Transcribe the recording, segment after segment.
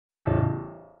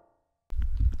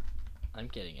I'm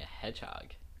getting a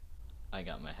hedgehog. I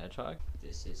got my hedgehog.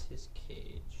 This is his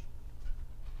cage.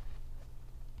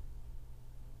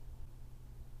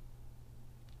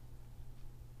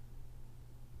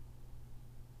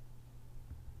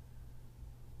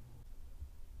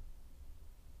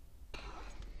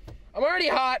 I'm already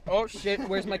hot. Oh shit,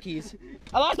 where's my keys?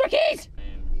 I lost my keys!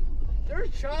 There's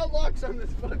child locks on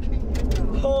this fucking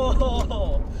window.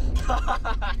 Oh.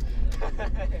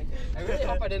 I really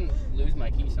hope I didn't lose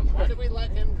my key somewhere. Why did we let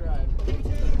him drive?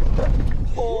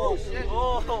 Oh shit.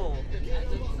 Oh. That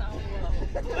doesn't sound well.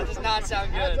 That does not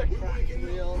sound good. That's a crack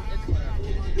wheel.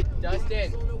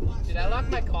 Dustin, did I lock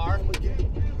my car? I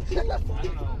don't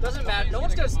know. Doesn't matter. No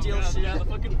one's gonna steal shit. Yeah, the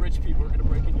fucking rich people are gonna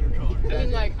break into your car. I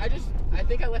mean, like, I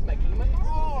think I left my key in my car.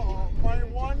 Oh, my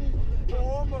one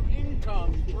form of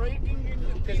income breaking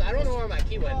into. Because I don't know where my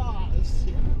key went.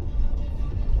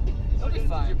 It'll be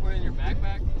fine. Did you put it in your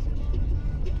backpack?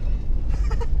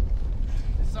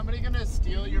 Is somebody gonna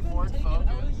steal your Ford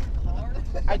Focus?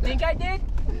 I think I did.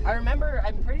 I'm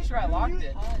pretty sure I locked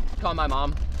it. Call my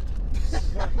mom.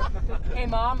 Hey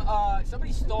mom,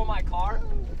 somebody stole my car.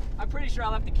 I'm pretty sure I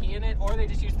left the key in it, or they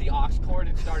just used the aux cord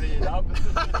and started it up.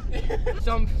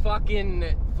 Some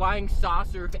fucking flying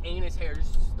saucer of anus hair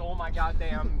just stole my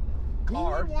goddamn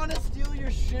car. Who would want to steal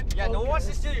your shit? Yeah, no one wants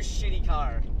to steal your shitty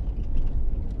car.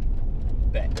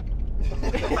 Bet.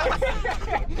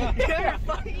 You're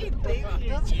fucking thinking,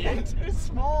 That's too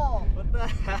small. What the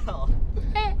hell?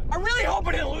 I really hope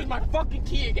I didn't lose my fucking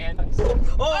key again.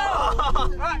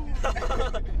 Oh!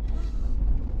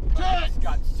 I just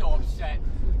got so upset.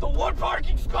 The one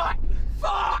parking spot!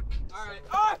 Fuck! Alright.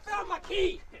 Oh, I found my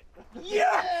key!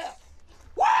 Yes!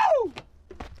 Woo!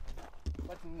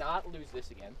 Let's not lose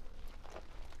this again.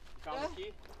 You found the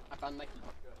key? I found my key.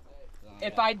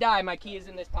 If I die, my key is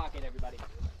in this pocket, everybody.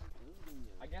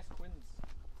 I guess Quinn's.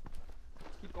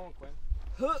 Keep going, Quinn.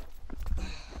 Can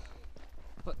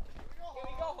we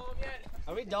go home yet?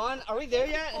 Are we done? Are we there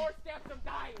yet? 4 steps, I'm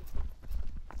dying.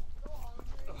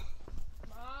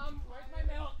 Mom, where's my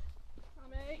milk?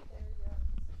 Mommy.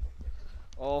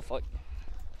 Oh fuck.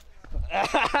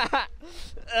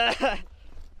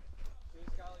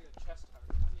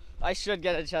 I should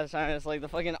get a chest harness, like the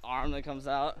fucking arm that comes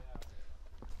out.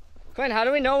 Quinn, how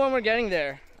do we know when we're getting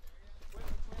there?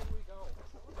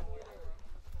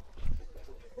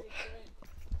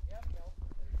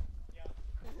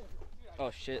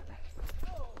 Oh shit.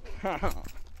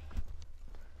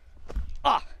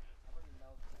 Ah!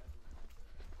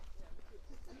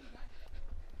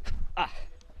 Ah!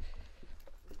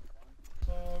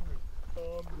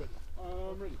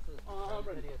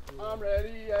 I'm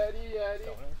ready, Eddie.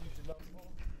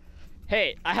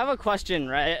 Hey, I have a question,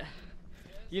 right?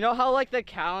 You know how like the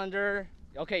calendar,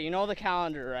 okay, you know the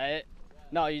calendar, right?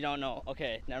 No, you don't know.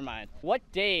 Okay, never mind. What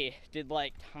day did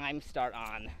like time start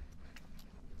on?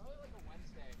 Probably like a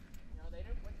Wednesday. You know,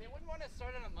 they wouldn't want to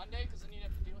start on a Monday because then you'd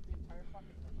have to deal with the entire fucking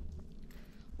thing.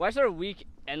 Why does our week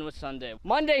end with Sunday?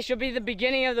 Monday should be the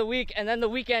beginning of the week and then the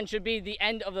weekend should be the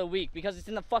end of the week because it's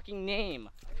in the fucking name.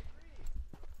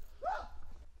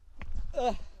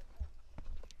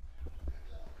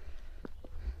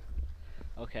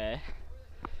 Okay,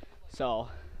 so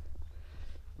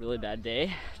really bad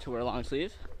day to wear a long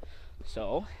sleeve,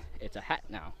 so it's a hat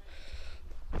now.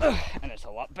 And it's a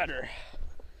lot better.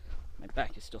 My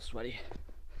back is still sweaty.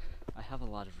 I have a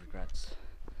lot of regrets,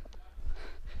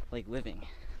 like living.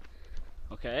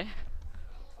 Okay,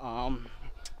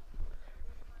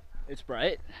 it's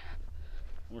bright.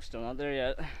 We're still not there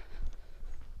yet,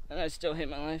 and I still hate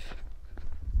my life.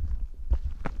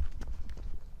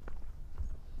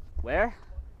 Where?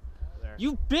 There.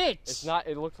 You bitch! It's not.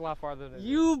 It looks a lot farther than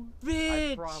You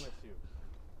bitch! I promise you.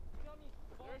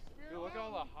 Dude, look at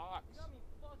all the hawks.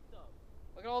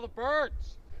 Look at all the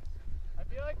birds. I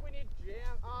feel like we need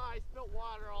jam. I spilled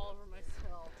water all over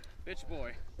myself. Bitch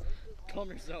boy, calm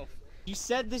yourself. You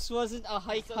said this wasn't a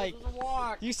hike. This was a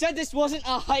walk. You said this wasn't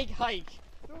a hike.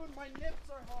 Dude, my nips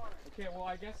are hard. Okay, well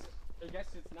I guess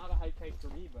it's not a hike for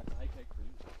me, but a hike for you.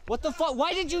 What the fuck?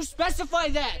 Why did you specify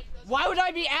that? Why would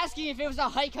I be asking if it was a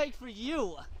hike for you?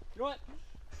 You know what?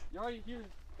 You're already here.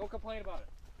 Don't complain about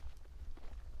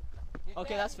it.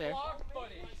 Okay, that's fair.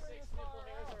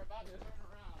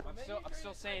 I'm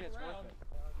still saying it's worth it.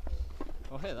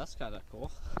 Oh hey, that's kind of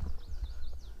cool.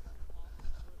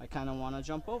 I kind of want to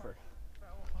jump over.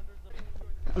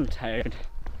 I'm tired.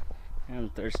 I'm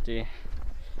thirsty.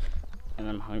 And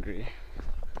I'm hungry.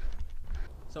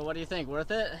 So what do you think?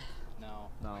 Worth it? No.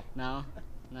 No?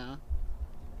 No?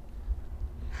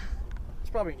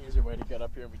 It's probably an easier way to get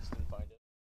up here. We just didn't find it.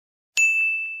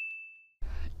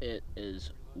 It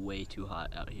is way too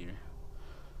hot out here.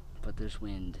 but there's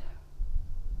wind.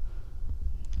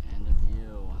 And a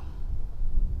view.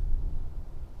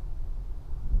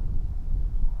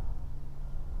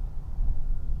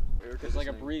 There's like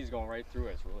a breeze going right through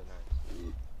it. It's really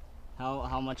nice.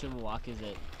 How much of a walk is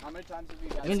it? How many times have you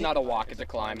guys? It's not a walk, it's a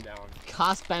climb down.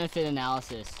 Cost benefit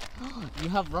analysis. You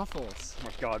have ruffles. Oh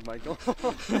my god, Michael.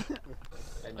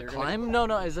 And A you're climb? No,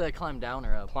 is it a climb down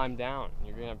or up? climb down.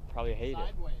 You're gonna probably hate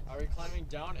it. Are we climbing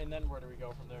down and then where do we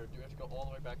go from there? Do we have to go all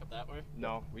the way back up that way?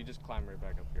 No, we just climb right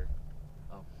back up here.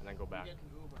 Oh. And then go back. Get an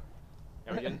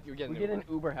Uber. Yeah, you're getting We get an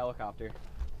Uber helicopter.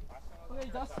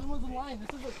 Wait, Dustin was in line.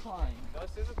 This is a climb. No,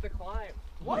 this isn't the climb.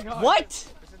 What? What?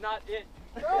 This is not it.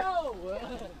 Bro!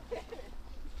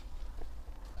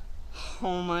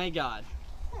 Oh my god.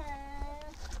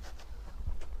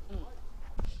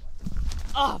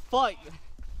 Oh fuck. You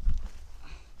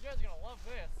guys are gonna love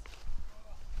this.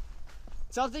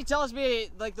 Something tells me,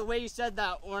 like the way you said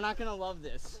that, we're not gonna love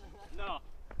this. No.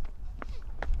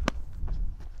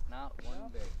 Not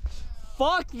one bit.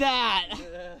 Fuck that!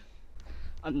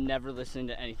 I'm never listening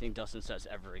to anything Dustin says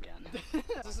ever again.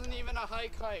 This isn't even a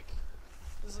hike.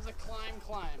 This is a climb.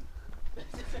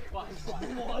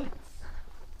 What?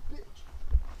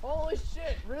 Holy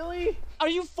shit, really? Are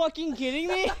you fucking kidding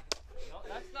me? No,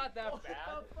 that's not that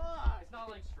bad. It's not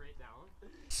like straight down.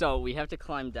 So we have to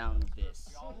climb down this.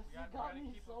 Got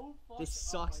me so fucked This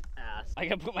sucks up. ass. I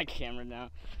gotta put my camera down.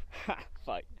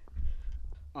 Fuck.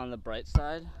 On the bright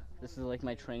side, this is like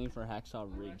my training for Hacksaw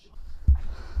Ridge.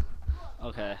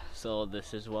 Okay, so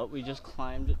this is what we just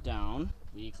climbed down.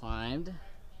 We climbed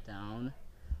down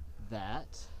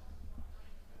that.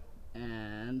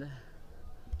 And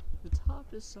the top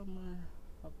is somewhere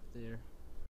up there.